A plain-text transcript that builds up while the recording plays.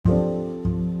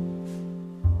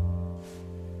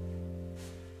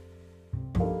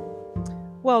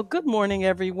Well, good morning,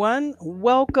 everyone.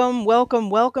 Welcome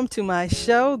to my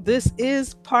show. This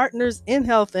is Partners in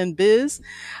Health and Biz,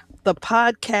 the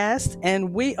podcast,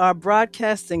 and we are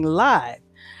broadcasting live.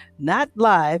 Not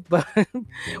live, but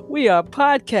we are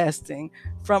podcasting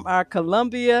from our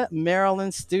Columbia,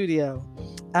 Maryland studio.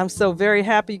 I'm so very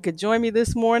happy you could join me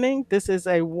this morning. This is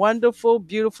a wonderful,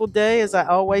 beautiful day. As I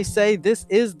always say, this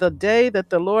is the day that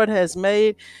the Lord has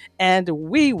made, and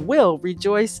we will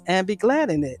rejoice and be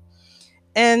glad in it.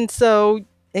 And so,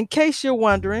 in case you're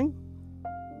wondering,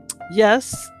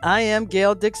 yes, I am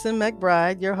Gail Dixon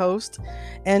McBride, your host.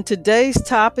 And today's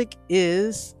topic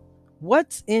is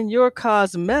what's in your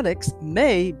cosmetics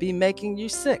may be making you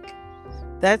sick.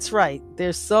 That's right.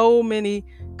 There's so many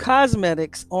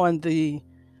cosmetics on the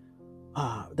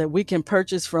that we can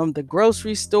purchase from the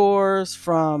grocery stores,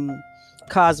 from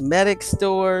cosmetic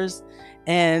stores,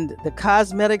 and the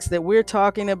cosmetics that we're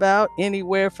talking about,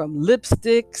 anywhere from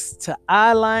lipsticks to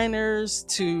eyeliners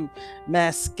to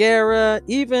mascara,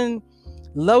 even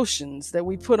lotions that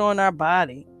we put on our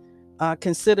body,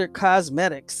 considered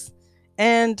cosmetics.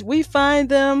 And we find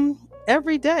them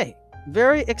every day,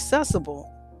 very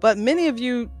accessible. But many of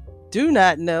you do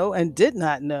not know and did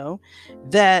not know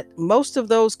that most of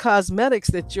those cosmetics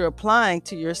that you're applying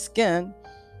to your skin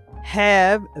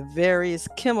have various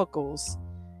chemicals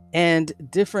and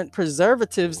different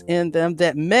preservatives in them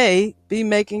that may be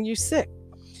making you sick.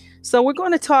 So we're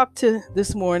going to talk to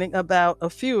this morning about a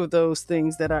few of those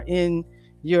things that are in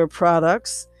your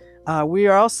products. We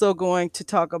are also going to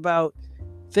talk about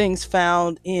things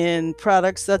found in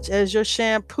products such as your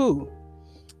shampoo,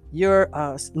 your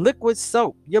liquid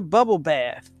soap, your bubble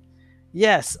bath.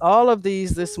 Yes, all of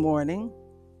these this morning.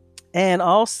 And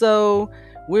also,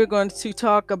 we're going to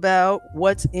talk about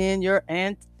what's in your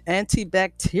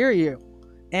antibacterial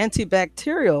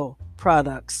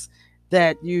products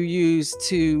that you use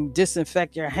to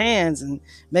disinfect your hands and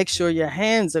make sure your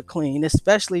hands are clean,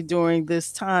 especially during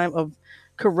this time of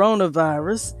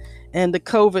coronavirus and the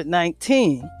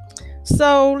COVID-19.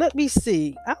 So let me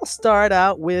see. I'll start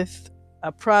out with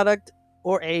a product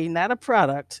not a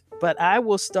product, but I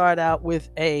will start out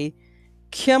with a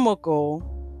chemical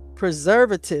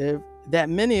preservative that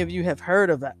many of you have heard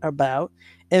about.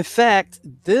 In fact,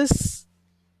 this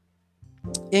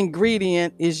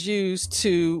ingredient is used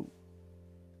to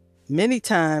many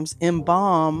times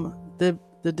embalm the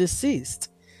deceased.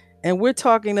 And we're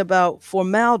talking about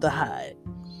formaldehyde.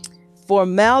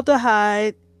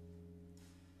 Formaldehyde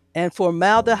and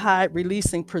formaldehyde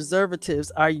releasing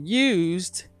preservatives are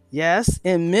used, yes,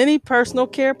 in many personal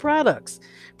care products,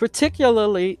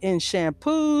 particularly in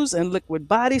shampoos and liquid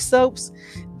body soaps.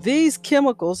 These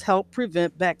chemicals help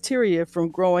prevent bacteria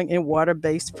from growing in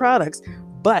water-based products,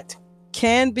 but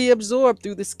can be absorbed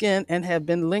through the skin and have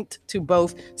been linked to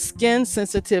both skin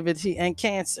sensitivity and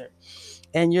cancer.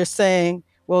 And you're saying,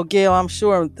 well, Gail, I'm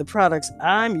sure the products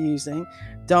I'm using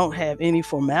don't have any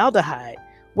formaldehyde.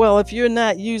 Well, if you're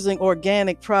not using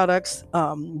organic products,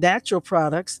 natural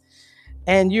products,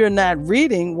 and you're not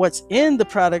reading what's in the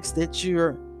products that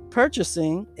you're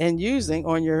purchasing and using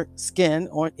on your skin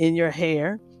or in your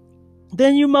hair,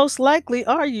 then you most likely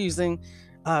are using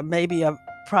maybe a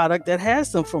product that has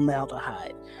some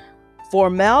formaldehyde.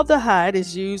 Formaldehyde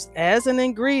is used as an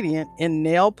ingredient in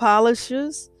nail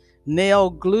polishes, nail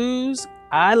glues,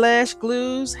 eyelash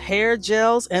glues, hair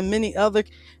gels, and many other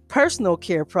personal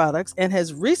care products, and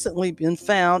has recently been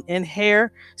found in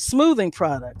hair smoothing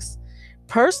products.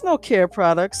 Personal care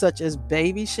products such as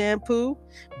baby shampoo,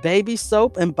 baby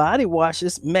soap, and body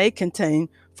washes may contain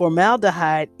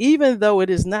formaldehyde, even though it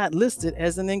is not listed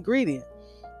as an ingredient.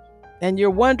 And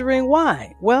you're wondering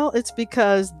why? Well, it's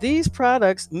because these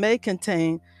products may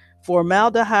contain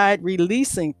formaldehyde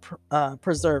releasing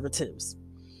preservatives.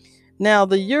 Now,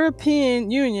 the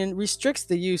European Union restricts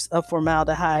the use of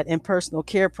formaldehyde in personal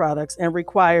care products and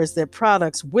requires that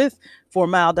products with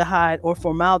formaldehyde or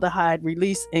formaldehyde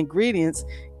release ingredients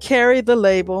carry the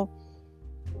label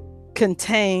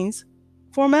contains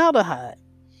formaldehyde.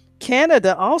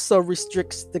 Canada also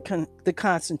restricts the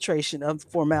concentration of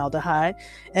formaldehyde,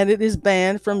 and it is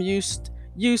banned from use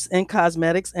in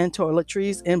cosmetics and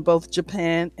toiletries in both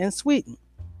Japan and Sweden.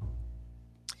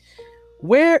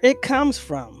 Where it comes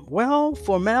from? Well,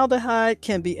 formaldehyde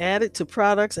can be added to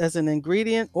products as an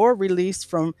ingredient or released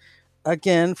from,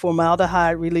 again,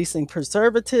 formaldehyde releasing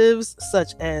preservatives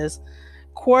such as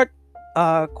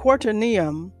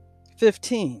quaternium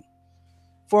 15.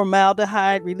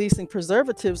 Formaldehyde releasing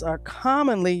preservatives are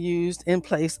commonly used in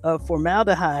place of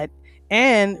formaldehyde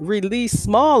and release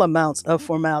small amounts of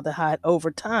formaldehyde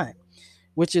over time,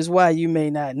 which is why you may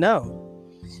not know.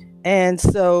 And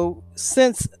so,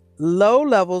 since Low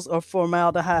levels of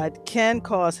formaldehyde can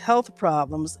cause health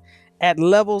problems at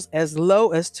levels as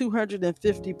low as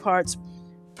 250 parts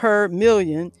per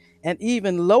million and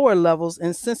even lower levels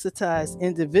in sensitized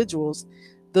individuals.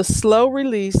 The slow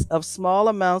release of small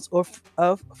amounts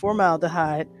of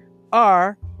formaldehyde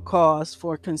are cause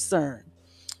for concern.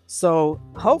 So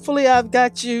hopefully I've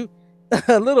got you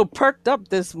a little perked up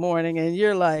this morning and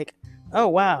you're like, oh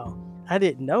wow, I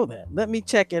didn't know that. Let me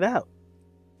check it out.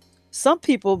 Some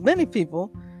people, many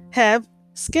people, have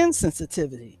skin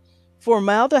sensitivity.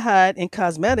 Formaldehyde in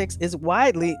cosmetics is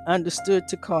widely understood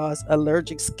to cause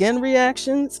allergic skin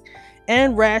reactions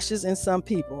and rashes in some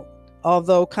people.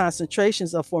 Although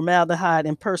concentrations of formaldehyde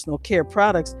in personal care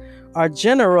products are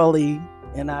generally,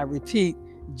 and I repeat,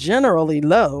 generally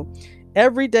low,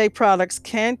 everyday products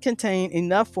can contain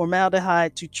enough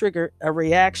formaldehyde to trigger a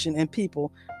reaction in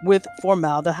people with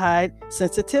formaldehyde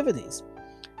sensitivities.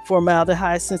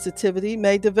 Formaldehyde sensitivity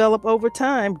may develop over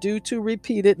time due to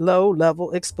repeated low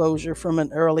level exposure from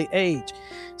an early age.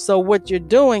 So, what you're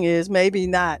doing is maybe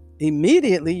not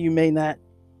immediately, you may not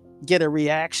get a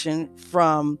reaction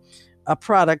from a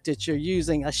product that you're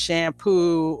using, a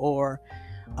shampoo or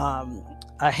um,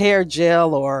 a hair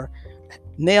gel or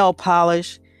nail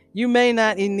polish. You may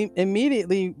not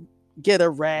immediately get a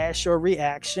rash or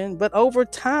reaction, but over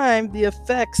time,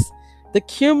 the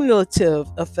cumulative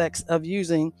effects of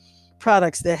using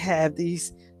products that have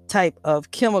these type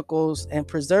of chemicals and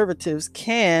preservatives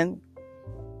can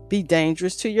be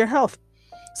dangerous to your health.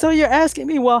 So you're asking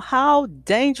me, well, how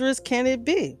dangerous can it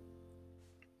be?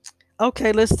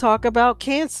 Okay, let's talk about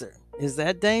cancer. Is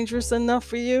that dangerous enough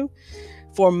for you?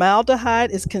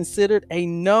 Formaldehyde is considered a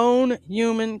known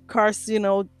human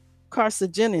carcinogen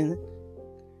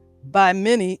by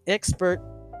many expert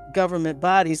government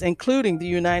bodies, including the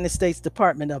United States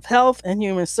Department of Health and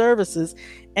Human Services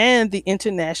and the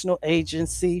International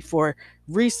Agency for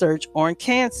Research on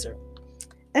Cancer.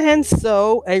 And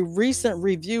so, a recent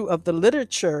review of the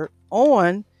literature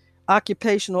on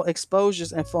occupational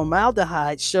exposures and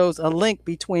formaldehyde shows a link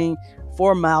between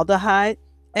formaldehyde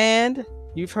and,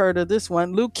 you've heard of this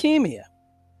one, leukemia.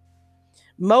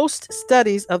 Most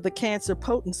studies of the cancer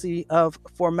potency of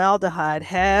formaldehyde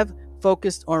have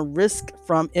focused on risk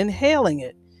from inhaling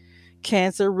it.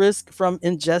 Cancer risk from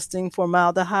ingesting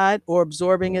formaldehyde or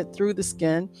absorbing it through the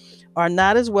skin are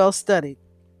not as well studied.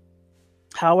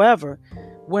 However,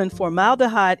 when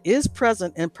formaldehyde is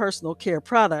present in personal care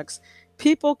products,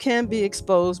 people can be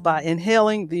exposed by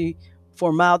inhaling the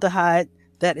formaldehyde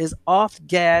that is off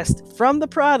gassed from the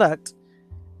product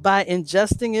by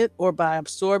ingesting it or by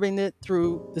absorbing it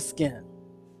through the skin.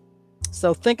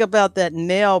 So think about that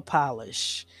nail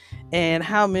polish and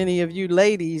how many of you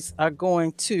ladies are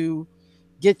going to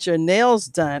get your nails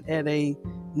done at a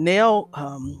nail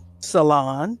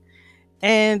salon.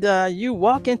 And you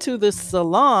walk into the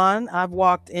salon, I've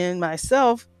walked in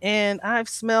myself, and I've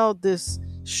smelled this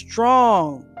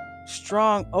strong,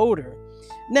 strong odor.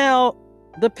 Now,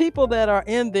 the people that are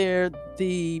in there,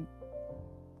 the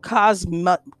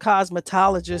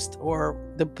cosmetologist or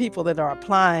the people that are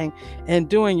applying and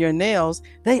doing your nails,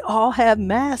 they all have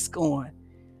masks on.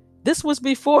 This was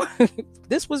before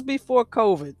this was before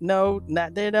COVID. No,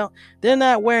 not they're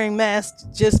not wearing masks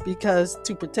just because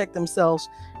to protect themselves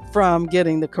from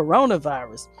getting the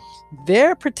coronavirus.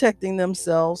 They're protecting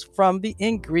themselves from the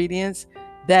ingredients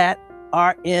that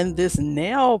are in this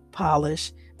nail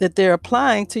polish that they're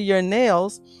applying to your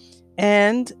nails,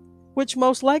 and which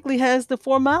most likely has the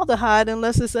formaldehyde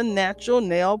unless it's a natural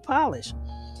nail polish.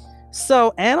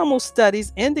 So animal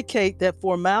studies indicate that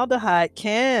formaldehyde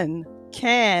can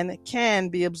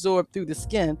be absorbed through the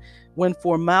skin when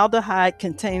formaldehyde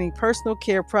containing personal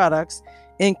care products,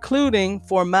 including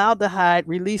formaldehyde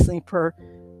releasing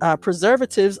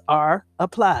preservatives, are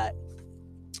applied.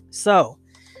 So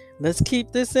let's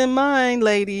keep this in mind,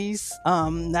 ladies.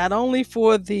 Not only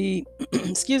for the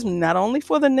not only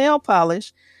for the nail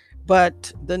polish,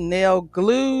 but the nail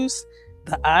glues,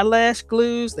 the eyelash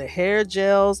glues, the hair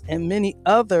gels, and many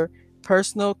other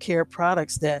personal care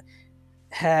products that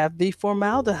have the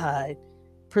formaldehyde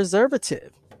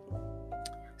preservative.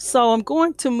 So I'm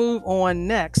going to move on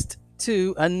next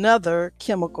to another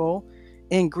chemical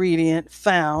ingredient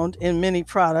found in many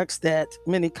products, that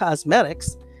many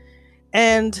cosmetics,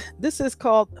 and this is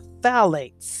called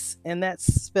phthalates, and that's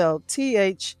spelled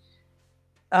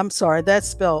that's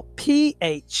spelled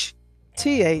PHTHALATES.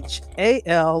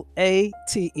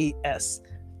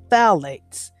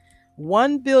 Phthalates.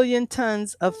 1 billion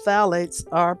tons of phthalates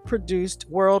are produced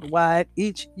worldwide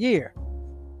each year.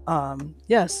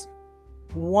 Yes,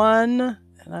 and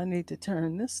I need to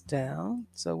turn this down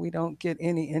so we don't get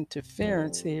any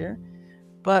interference here.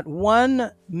 but 1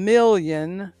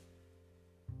 billion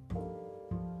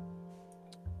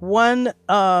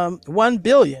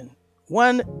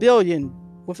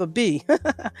with a B,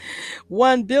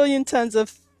 1 billion tons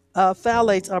of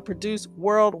phthalates are produced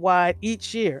worldwide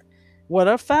each year. What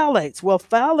are phthalates? Well,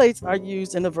 phthalates are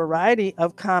used in a variety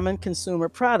of common consumer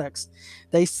products.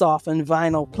 They soften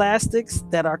vinyl plastics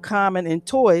that are common in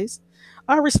toys,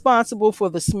 are responsible for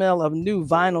the smell of new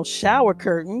vinyl shower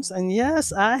curtains. And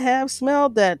yes, I have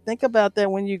smelled that. Think about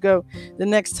that when you go the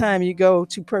next time you go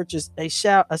to purchase a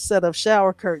set of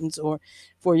shower curtains or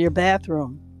for your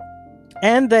bathroom.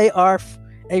 And they are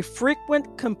a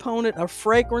frequent component of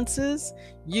fragrances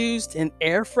used in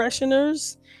air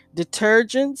fresheners,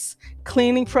 detergents,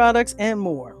 cleaning products, and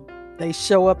more. They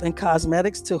show up in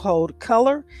cosmetics to hold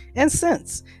color and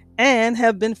scents, and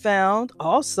have been found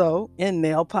also in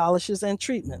nail polishes and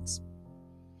treatments.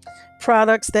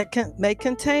 Products that may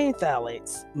contain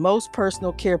phthalates. Most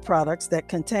personal care products that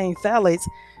contain phthalates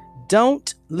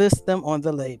don't list them on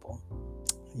the label.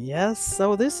 Yes,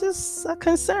 so this is a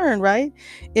concern, right?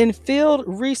 In field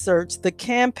research, the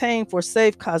Campaign for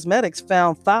Safe Cosmetics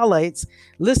found phthalates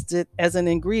listed as an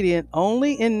ingredient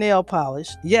only in nail polish,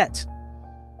 yet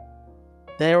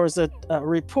there was a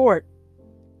report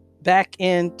back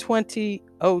in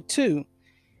 2002,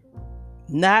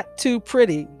 Not Too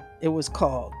Pretty, it was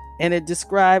called, and it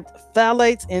described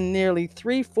phthalates in nearly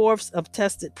 3/4 of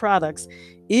tested products,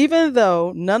 even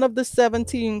though none of the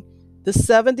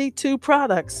 72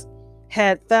 products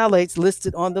had phthalates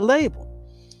listed on the label.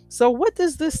 So what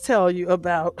does this tell you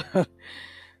about the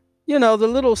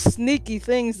little sneaky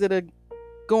things that are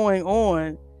going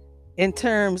on in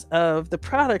terms of the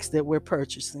products that we're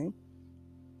purchasing?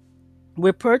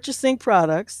 We're purchasing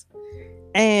products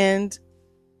and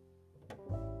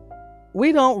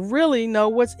we don't really know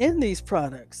what's in these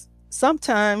products.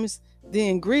 Sometimes the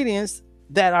ingredients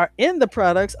that are in the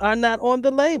products are not on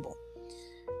the label.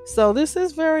 So this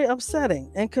is very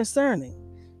upsetting and concerning.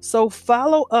 So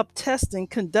follow-up testing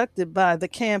conducted by the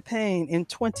campaign in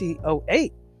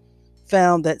 2008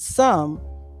 found that some,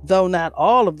 though not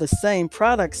all of the same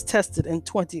products tested in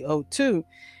 2002,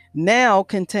 now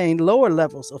contain lower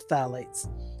levels of phthalates.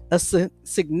 A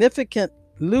significant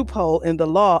loophole in the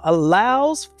law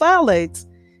allows phthalates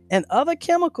and other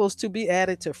chemicals to be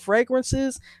added to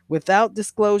fragrances without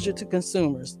disclosure to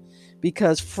consumers.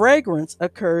 Because fragrance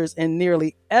occurs in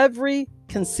nearly every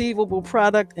conceivable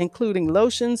product, including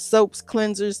lotions, soaps,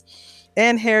 cleansers,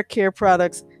 and hair care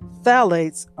products,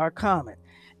 phthalates are common.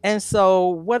 And so,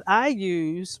 what I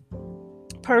use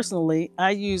personally,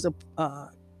 I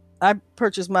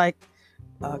purchase my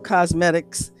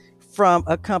cosmetics from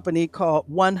a company called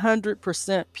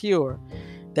 100% Pure.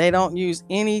 They don't use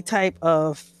any type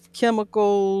of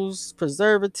chemicals,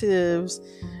 preservatives,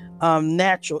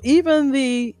 natural. Even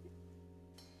the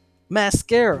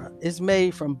mascara is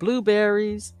made from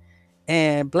blueberries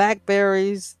and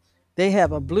blackberries. They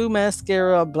have a blue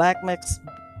mascara, black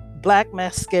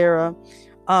mascara.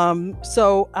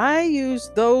 So I use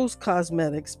those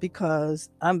cosmetics because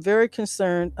I'm very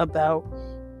concerned about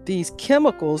these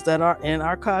chemicals that are in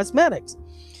our cosmetics.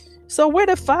 So where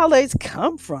do phthalates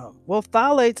come from? Well,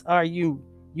 phthalates are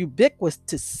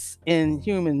ubiquitous in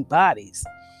human bodies.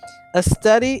 A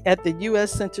study at the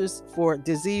U.S. Centers for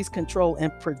Disease Control and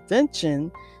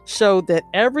Prevention showed that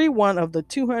every one of the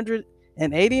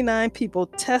 289 people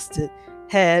tested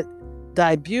had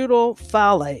dibutyl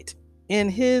phthalate in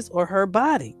his or her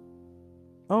body.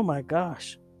 Oh my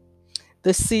gosh.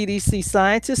 The CDC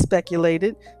scientists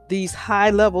speculated these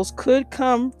high levels could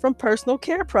come from personal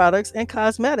care products and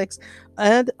cosmetics,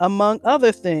 and among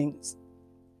other things.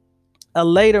 A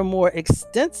later, more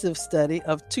extensive study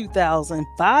of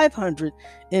 2,500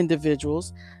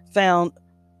 individuals found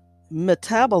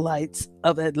metabolites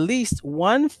of at least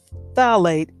one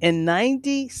phthalate in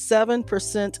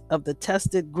 97% of the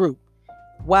tested group.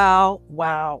 Wow,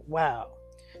 wow, wow.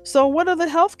 So, what are the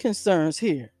health concerns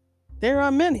here? There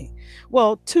are many.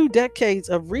 Well, 2 decades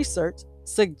of research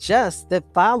suggest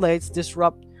that phthalates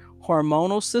disrupt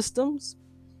hormonal systems,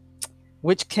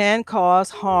 which can cause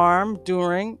harm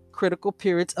during critical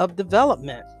periods of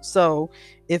development. So,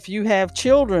 if you have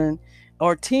children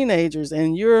or teenagers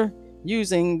and you're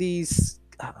using these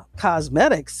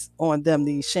cosmetics on them,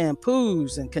 these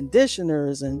shampoos and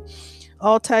conditioners and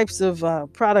all types of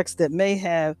products that may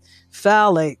have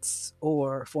phthalates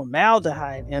or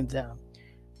formaldehyde in them,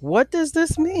 what does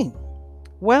this mean?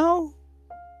 Well,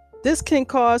 this can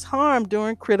cause harm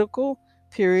during critical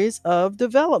periods of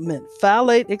development.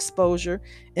 Phthalate exposure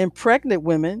in pregnant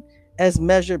women, as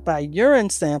measured by urine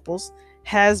samples,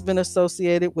 has been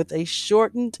associated with a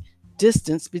shortened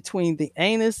distance between the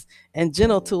anus and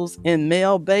genitals in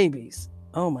male babies.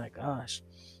 Oh my gosh.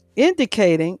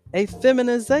 Indicating a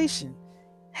feminization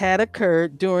had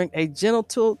occurred during a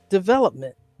genital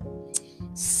development.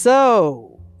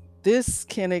 So, this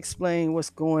can explain what's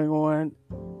going on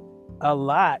a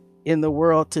lot in the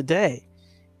world today.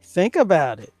 Think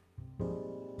about it.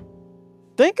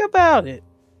 Think about it.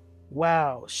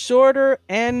 Wow. Shorter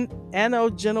and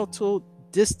anogenital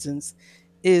distance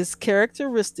is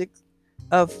characteristic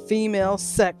of female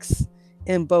sex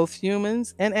in both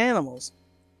humans and animals.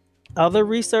 Other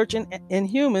research in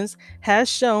humans has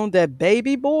shown that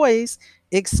baby boys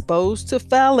exposed to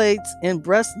phthalates in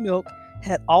breast milk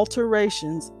had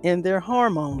alterations in their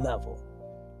hormone level,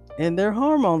 in their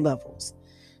hormone levels.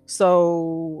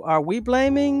 So, are we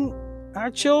blaming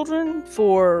our children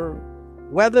for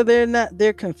whether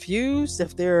they're confused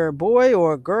if they're a boy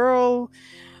or a girl?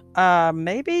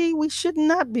 Maybe we should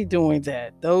not be doing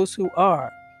that. Those who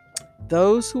are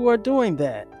doing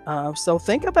that. So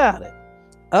think about it.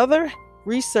 Other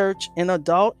research in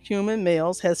adult human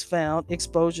males has found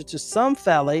exposure to some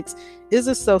phthalates is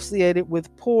associated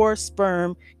with poor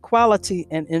sperm quality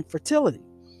and infertility.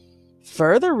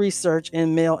 Further research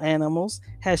in male animals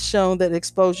has shown that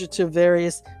exposure to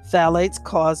various phthalates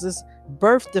causes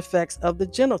birth defects of the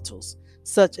genitals,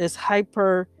 such as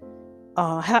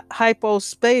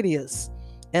hypospadias,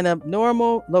 an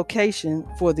abnormal location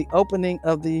for the opening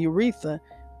of the urethra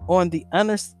on the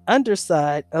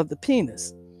underside of the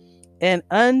penis, and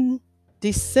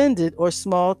undescended or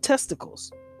small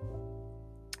testicles,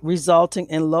 resulting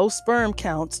in low sperm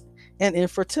counts and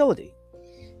infertility.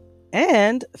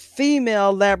 And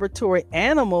female laboratory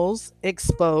animals they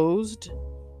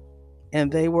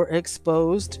were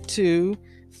exposed to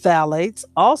phthalates,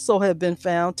 also have been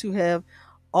found to have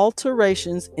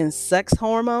alterations in sex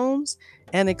hormones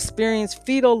and experience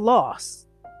fetal loss.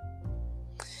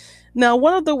 Now,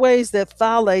 one of the ways that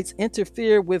phthalates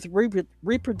interfere with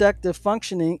reproductive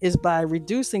functioning is by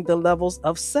reducing the levels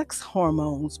of sex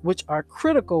hormones, which are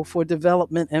critical for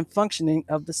development and functioning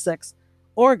of the sex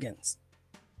organs.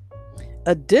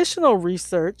 Additional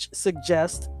research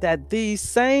suggests that these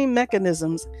same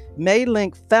mechanisms may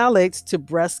link phthalates to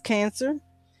breast cancer,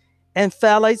 and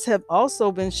phthalates have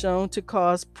also been shown to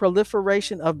cause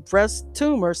proliferation of breast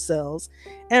tumor cells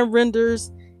and renders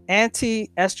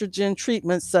anti-estrogen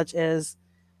treatments such as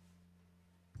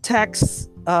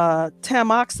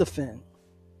tamoxifen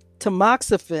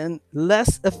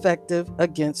less effective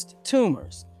against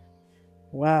tumors.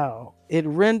 Wow. It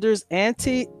renders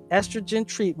anti-estrogen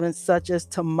treatments such as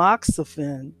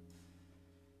tamoxifen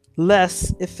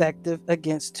less effective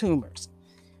against tumors.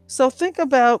 So think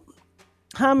about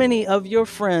how many of your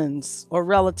friends or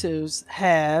relatives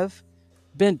have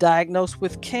been diagnosed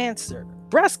with cancer,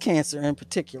 breast cancer in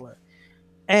particular,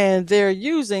 and they're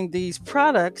using these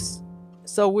products.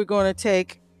 So we're going to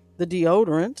take the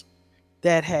deodorant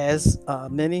that has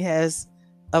many has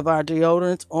of our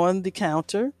deodorants on the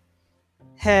counter,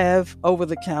 have over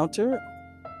the counter,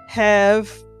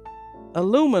 have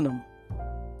aluminum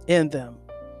in them.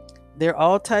 There are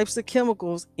all types of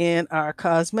chemicals in our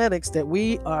cosmetics that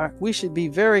we should be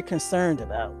very concerned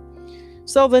about.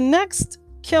 So the next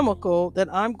chemical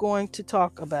that I'm going to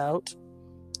talk about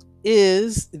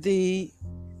is the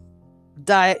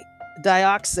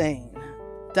dioxane.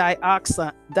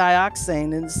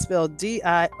 Dioxane, and it's spelled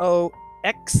Dioxane.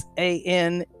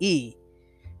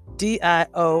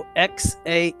 Dioxane.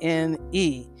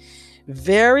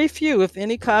 Very few, if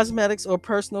any, cosmetics or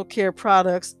personal care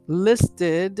products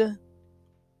listed.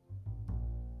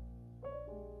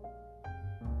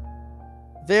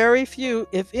 Very few,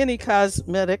 if any,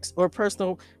 cosmetics or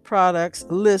personal products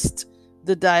list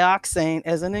the dioxane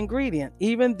as an ingredient,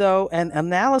 even though an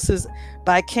analysis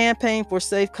by Campaign for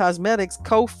Safe Cosmetics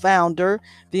co-founder,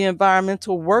 the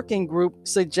Environmental Working Group,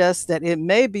 suggests that it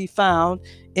may be found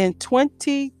in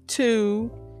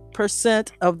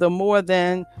 22% of the more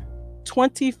than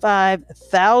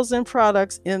 25,000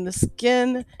 products in the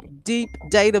Skin Deep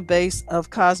database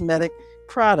of cosmetic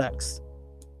products.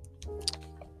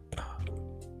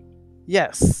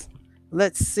 Yes,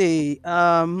 let's see.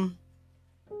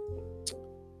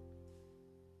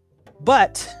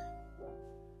 But,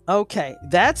 okay,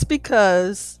 that's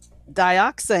because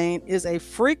dioxane is a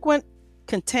frequent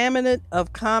contaminant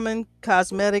of common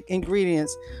cosmetic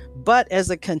ingredients, but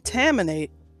as a contaminant,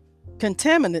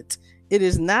 it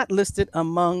is not listed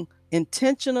among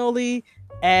intentionally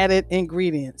added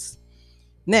ingredients.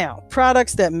 Now,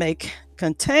 products that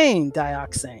contain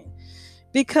dioxane,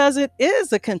 because it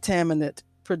is a contaminant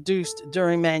produced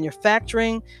during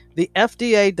manufacturing, the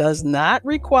FDA does not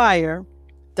require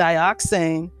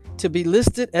dioxane to be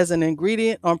listed as an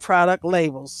ingredient on product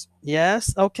labels.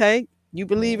 Yes, okay. You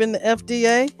believe in the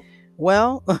FDA?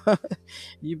 Well,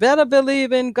 you better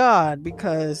believe in God,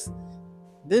 because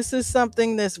this is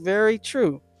something that's very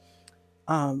true.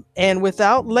 And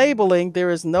without labeling, there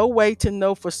is no way to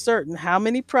know for certain how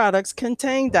many products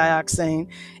contain dioxane,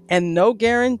 and no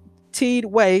guaranteed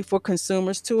way for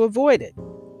consumers to avoid it.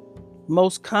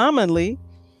 Most commonly,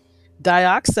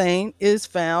 dioxane is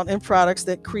found in products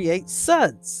that create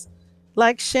suds,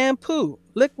 like shampoo,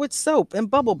 liquid soap, and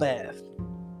bubble bath.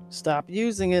 Stop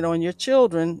using it on your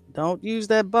children. Don't use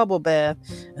that bubble bath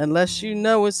unless you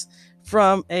know it's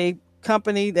from a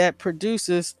company that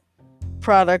produces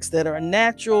products that are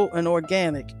natural and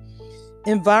organic.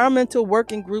 Environmental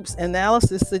working groups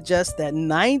analysis suggests that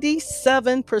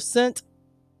 97%,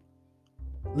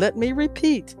 let me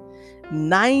repeat,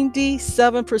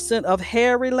 97% of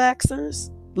hair relaxers,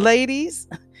 ladies,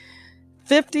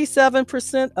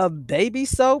 57% of baby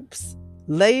soaps,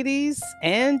 ladies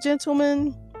and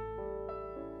gentlemen,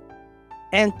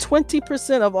 and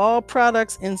 20% of all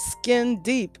products in Skin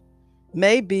Deep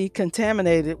may be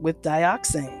contaminated with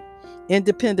dioxane.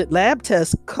 Independent lab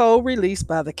tests co-released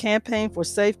by the Campaign for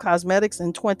Safe Cosmetics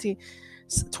in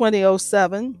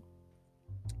 2007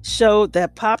 showed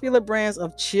that popular brands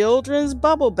of children's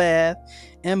bubble bath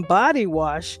and body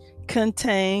wash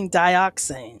contain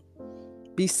dioxane.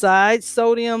 Besides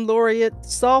sodium lauryl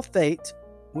sulfate,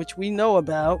 which we know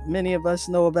about, many of us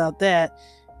know about that,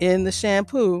 in the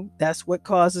shampoo, that's what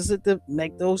causes it to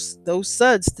make those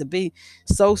suds to be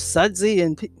so sudsy,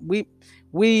 and we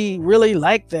really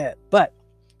like that. But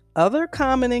other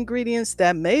common ingredients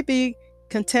that may be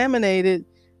contaminated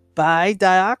by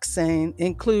dioxane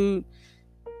include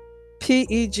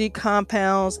PEG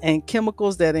compounds and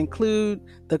chemicals that include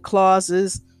the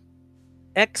clauses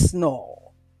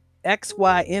Xnol,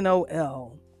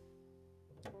 XYNOL,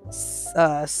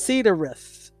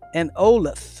 Cedarith, and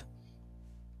Olith.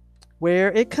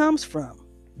 Where it comes from?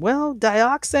 Well,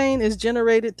 dioxane is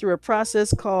generated through a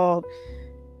process called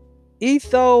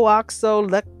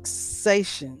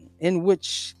ethoxylation, in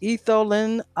which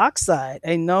ethylene oxide,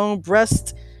 a known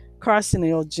breast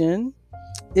carcinogen,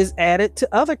 is added to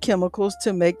other chemicals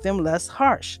to make them less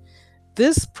harsh.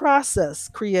 This process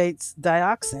creates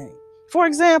dioxane. For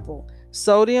example,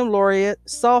 sodium lauryl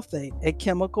sulfate, a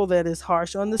chemical that is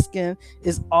harsh on the skin,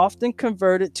 is often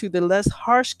converted to the less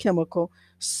harsh chemical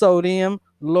sodium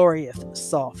lauryl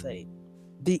sulfate.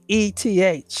 The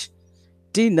ETH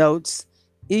denotes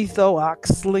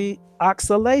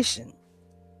ethoxylation,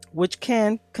 which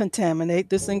can contaminate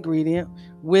this ingredient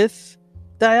with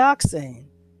dioxane.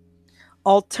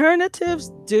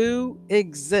 Alternatives do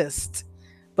exist,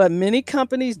 but many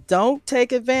companies don't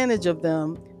take advantage of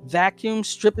them. Vacuum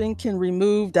stripping can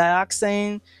remove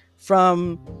dioxane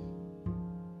from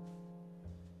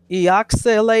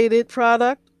eoxylated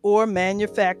product, or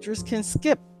manufacturers can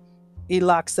skip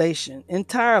eloxation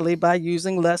entirely by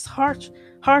using less harsh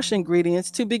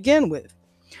ingredients to begin with.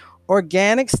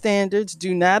 Organic standards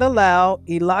do not allow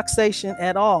eloxation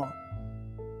at all.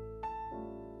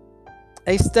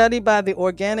 A study by the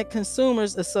Organic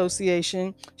Consumers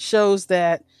Association shows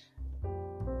that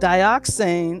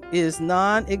dioxane is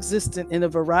non-existent in a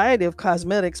variety of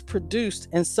cosmetics produced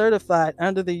and certified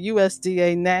under the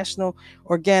USDA National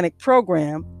Organic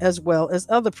Program, as well as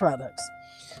other products.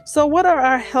 So what are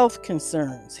our health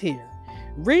concerns here?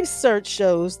 Research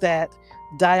shows that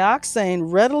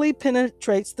dioxane readily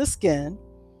penetrates the skin.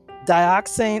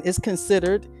 Dioxane is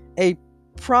considered a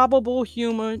probable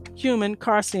human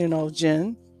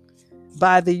carcinogen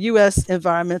by the U.S.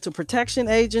 Environmental Protection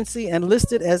Agency, and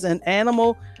listed as an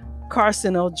animal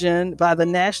carcinogen by the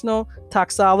National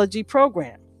Toxicology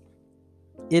Program.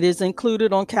 It is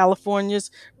included on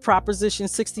California's Proposition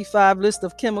 65 list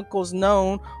of chemicals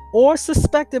known or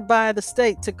suspected by the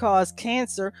state to cause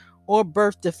cancer or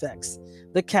birth defects.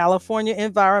 The California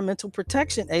Environmental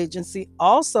Protection Agency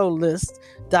also lists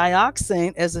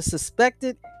dioxane as a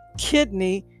suspected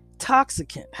kidney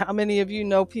toxicant. How many of you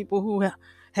know people who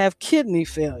have kidney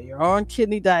failure or on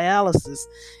kidney dialysis,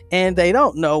 and they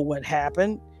don't know what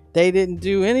happened? They didn't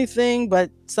do anything, but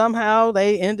somehow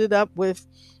they ended up with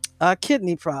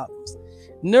kidney problems.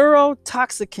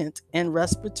 Neurotoxicant and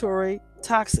respiratory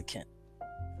toxicant.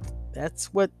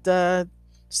 That's what.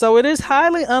 So it is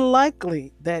highly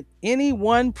unlikely that any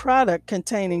one product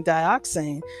containing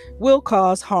dioxane will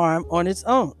cause harm on its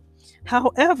own.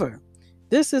 However,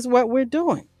 this is what we're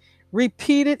doing.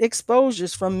 Repeated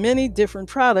exposures from many different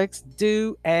products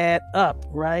do add up,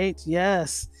 right?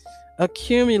 Yes. The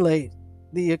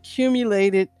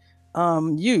accumulated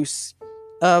use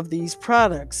of these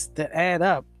products that add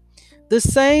up. The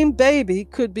same baby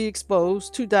could be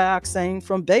exposed to dioxane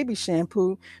from baby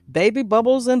shampoo, baby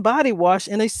bubbles, and body wash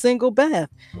in a single bath,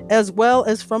 as well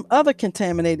as from other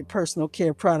contaminated personal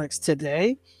care products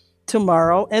today,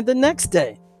 tomorrow, and the next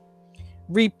day.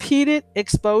 Repeated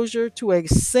exposure to a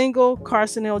single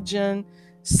carcinogen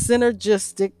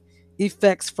synergistic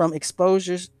effects from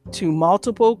exposures to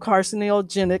multiple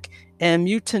carcinogenic and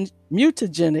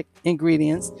mutagenic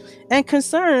ingredients, and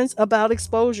concerns about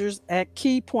exposures at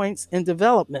key points in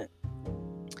development,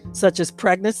 such as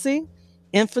pregnancy,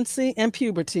 infancy, and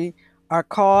puberty, are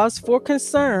cause for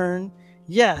concern.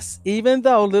 Yes, even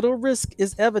though little risk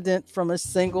is evident from a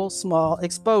single small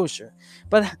exposure.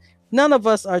 But none of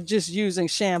us are just using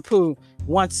shampoo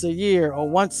once a year or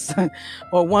once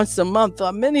or once a month.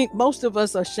 Most of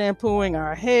us are shampooing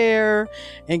our hair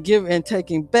and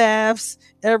taking baths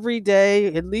every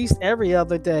day, at least every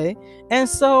other day. And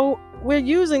so we're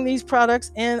using these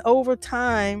products, and over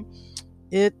time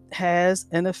it has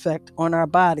an effect on our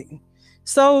body.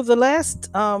 So the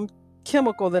last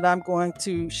chemical that I'm going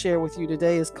to share with you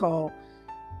today is called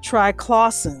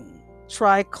triclosan.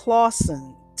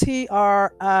 Triclosan,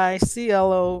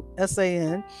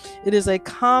 Triclosan. It is a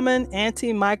common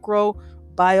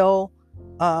antimicrobial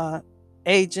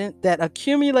agent that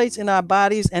accumulates in our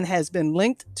bodies and has been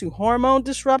linked to hormone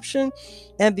disruption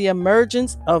and the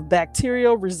emergence of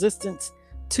bacterial resistance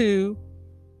to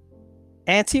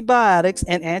antibiotics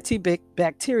and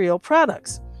antibacterial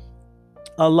products.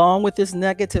 Along with its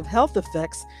negative health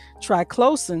effects,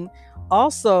 triclosan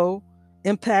also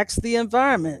impacts the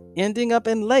environment, ending up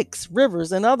in lakes,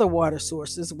 rivers, and other water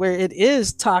sources where it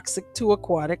is toxic to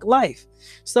aquatic life.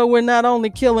 So we're not only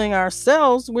killing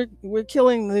ourselves, we're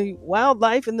killing the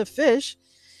wildlife and the fish.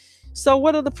 So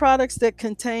what are the products that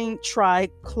contain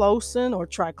triclosan or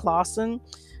triclosan?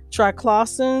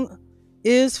 Triclosan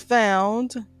is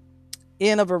found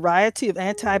in a variety of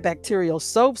antibacterial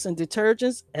soaps and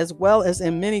detergents, as well as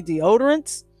in many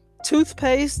deodorants,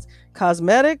 toothpaste,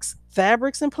 cosmetics,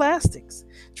 fabrics, and plastics.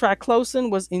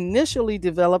 Triclosan was initially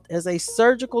developed as a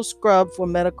surgical scrub for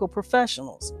medical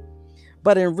professionals,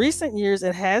 but in recent years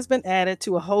it has been added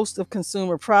to a host of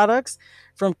consumer products,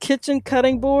 from kitchen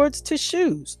cutting boards to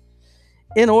shoes,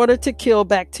 in order to kill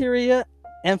bacteria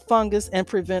and fungus and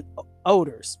prevent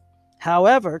odors.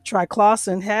 However,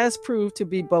 triclosan has proved to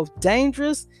be both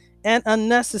dangerous and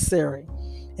unnecessary.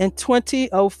 In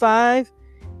 2005,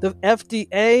 the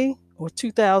FDA, or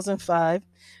 2005,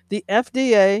 the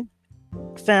FDA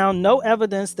found no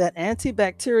evidence that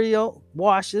antibacterial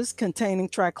washes containing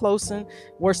triclosan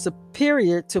were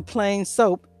superior to plain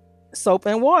soap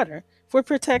and water for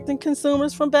protecting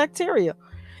consumers from bacteria.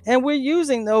 And we're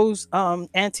using those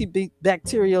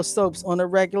antibacterial soaps on a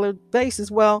regular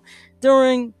basis. Well,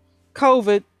 during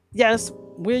COVID, yes,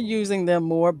 we're using them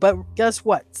more, but guess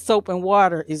what? Soap and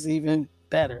water is even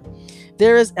better.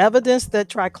 There is evidence that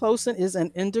triclosan is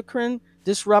an endocrine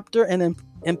disruptor and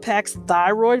impacts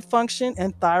thyroid function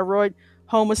and thyroid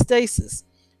homeostasis.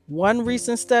 One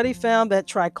recent study found that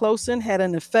triclosan had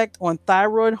an effect on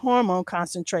thyroid hormone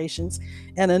concentrations,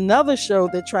 and another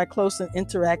showed that triclosan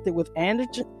interacted with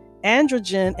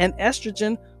androgen and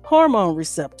estrogen hormone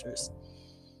receptors.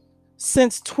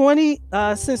 Since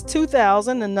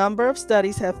 2000, a number of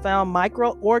studies have found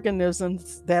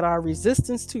microorganisms that are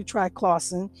resistant to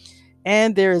triclosan,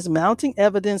 and there is mounting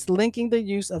evidence linking the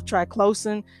use of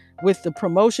triclosan with the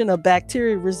promotion of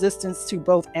bacteria resistance to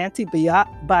both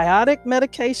antibiotic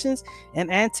medications and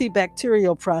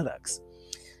antibacterial products.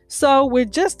 So we're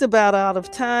just about out of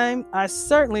time. I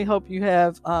certainly hope you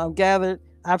have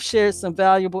I've shared some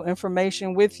valuable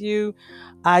information with you.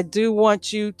 I do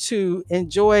want you to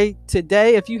enjoy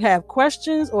today. If you have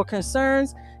questions or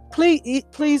concerns,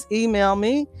 please email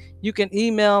me. You can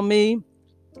email me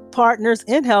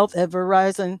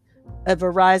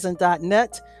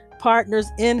partnersinhealth@verizon.net,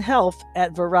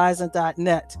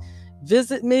 partnersinhealth@verizon.net.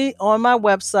 Visit me on my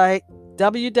website,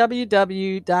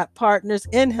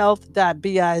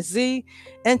 www.partnersinhealth.biz,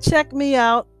 and check me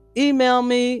out. Email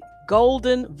me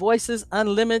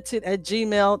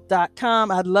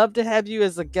goldenvoicesunlimited@gmail.com. I'd love to have you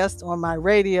as a guest on my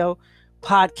radio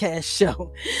podcast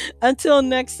show. Until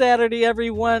next Saturday,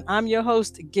 everyone, I'm your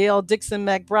host, Gail Dixon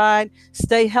McBride.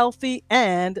 Stay healthy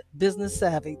and business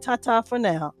savvy. Ta-ta for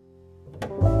now.